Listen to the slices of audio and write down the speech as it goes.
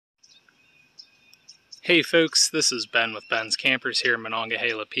Hey folks, this is Ben with Ben's Campers here in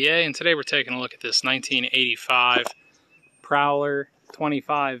Monongahela, PA, and today we're taking a look at this 1985 Prowler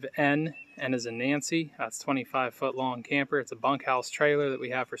 25N, N as in Nancy. That's 25-foot long camper. It's a bunkhouse trailer that we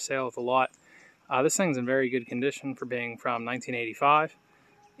have for sale at the lot. This thing's in very good condition for being from 1985,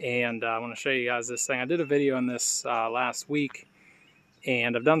 and I want to show you guys this thing. I did a video on this last week,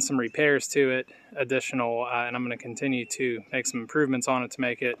 and I've done some repairs to it, additional, and I'm going to continue to make some improvements on it to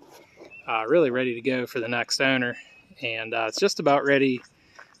make it really ready to go for the next owner. And it's just about ready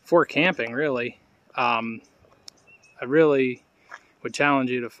for camping, really. I really would challenge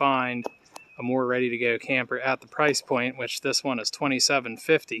you to find a more ready to go camper at the price point, which this one is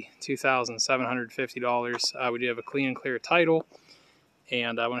 $2,750. We do have a clean and clear title,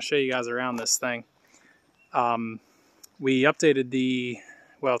 and I want to show you guys around this thing. We updated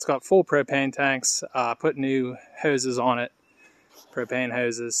it's got full propane tanks, put new hoses on it, propane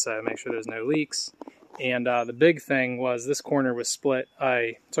hoses, so make sure there's no leaks. And the big thing was this corner was split.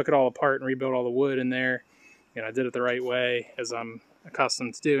 I took it all apart and rebuilt all the wood in there. You know, I did it the right way, as I'm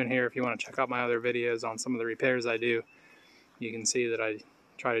accustomed to doing here. If you want to check out my other videos on some of the repairs I do, you can see that I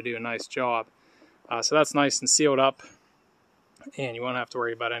try to do a nice job. So that's nice and sealed up, and you won't have to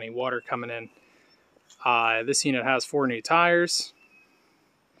worry about any water coming in. This unit has 4 new tires.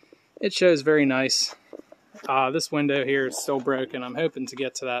 It shows very nice. This window here is still broken. I'm hoping to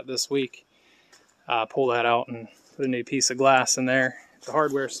get to that this week. Pull that out and put a new piece of glass in there at the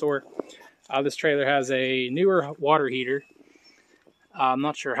hardware store. This trailer has a newer water heater. I'm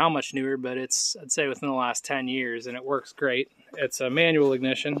not sure how much newer, but it's, I'd say, within the last 10 years, and it works great. It's a manual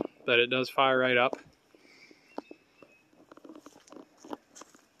ignition, but it does fire right up.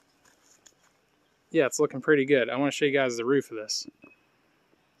 Yeah, it's looking pretty good. I want to show you guys the roof of this.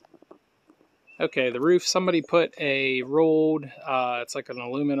 Okay, the roof, somebody put a rolled, it's like an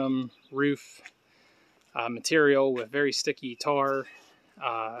aluminum roof material with very sticky tar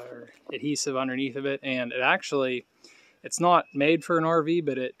or adhesive underneath of it, and it's not made for an RV,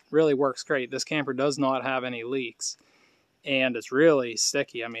 but it really works great. This camper does not have any leaks, and it's really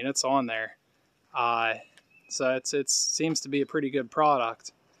sticky. I mean, it's on there. So it seems to be a pretty good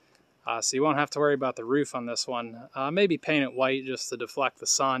product. So you won't have to worry about the roof on this one. Maybe paint it white just to deflect the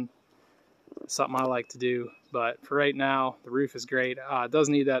sun. Something I like to do, but for right now, the roof is great. It does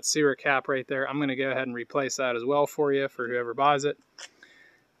need that sewer cap right there. I'm going to go ahead and replace that as well for you, for whoever buys it.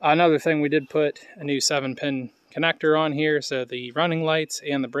 Another thing, we did put a new 7-pin connector on here, so the running lights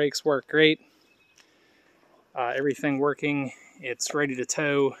and the brakes work great. Everything working. It's ready to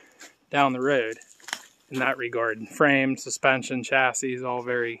tow down the road in that regard. Frame, suspension, chassis, all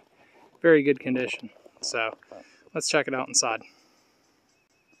very, very good condition. So let's check it out inside.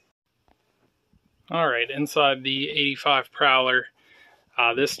 Alright, inside the 85 Prowler,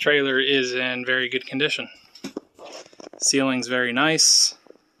 this trailer is in very good condition. Ceiling's very nice,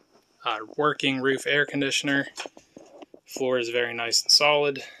 working roof air conditioner, floor is very nice and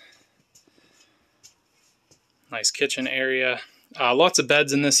solid, nice kitchen area, lots of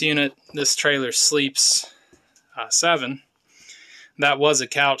beds in this unit. This trailer sleeps 7. That was a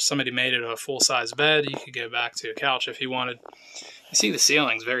couch. Somebody made it a full-size bed. You could go back to a couch if you wanted. You see the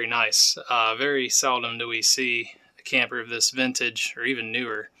ceiling's very nice. Very seldom do we see a camper of this vintage, or even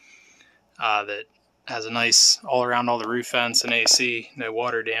newer, that has a nice all around all the roof vents and AC, no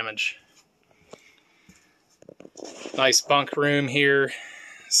water damage. Nice bunk room here.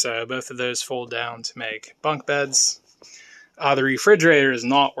 So both of those fold down to make bunk beds. The refrigerator is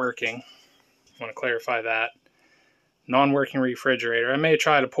not working. I want to clarify that. Non-working refrigerator. I may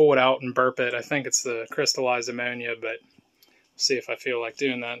try to pull it out and burp it. I think it's the crystallized ammonia, but see if I feel like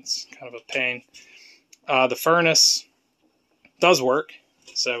doing that. It's kind of a pain. The furnace does work,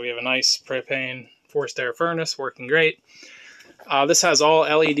 so we have a nice propane forced air furnace working great. This has all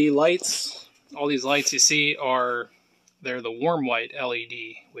LED lights. All these lights you see they're the warm white LED,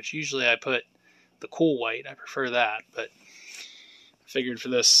 which usually I put the cool white. I prefer that, but I figured for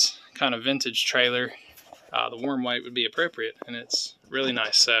this kind of vintage trailer, the warm white would be appropriate, and it's really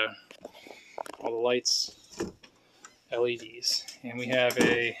nice. So all the lights, LEDs. And we have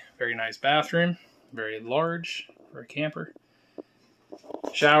a very nice bathroom, very large for a camper.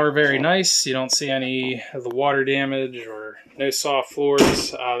 Shower, very nice. You don't see any of the water damage or no soft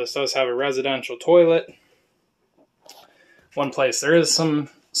floors. This does have a residential toilet. One place there is some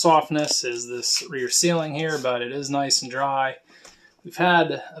softness is this rear ceiling here, but it is nice and dry. We've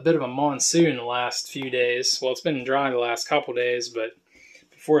had a bit of a monsoon the last few days. Well, it's been dry the last couple days, but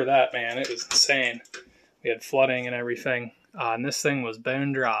before that, man, it was insane. We had flooding and everything, and this thing was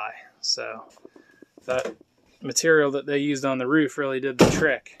bone dry. So that material that they used on the roof really did the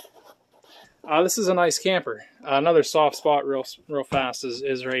trick. This is a nice camper. Another soft spot real fast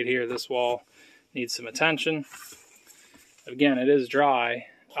is right here. This wall needs some attention. Again, it is dry.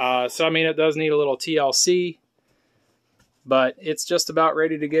 So, I mean, it does need a little TLC, but it's just about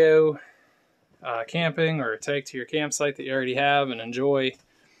ready to go camping or take to your campsite that you already have and enjoy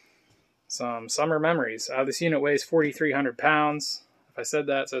some summer memories. This unit weighs 4,300 pounds. If I said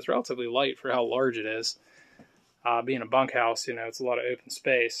that, so it's relatively light for how large it is. Being a bunkhouse, you know, it's a lot of open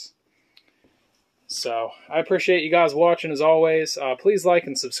space. So I appreciate you guys watching as always. Please like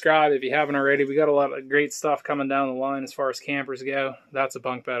and subscribe if you haven't already. We got a lot of great stuff coming down the line as far as campers go. That's a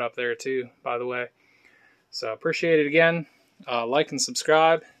bunk bed up there too, by the way. So appreciate it again. Like and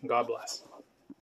subscribe. God bless.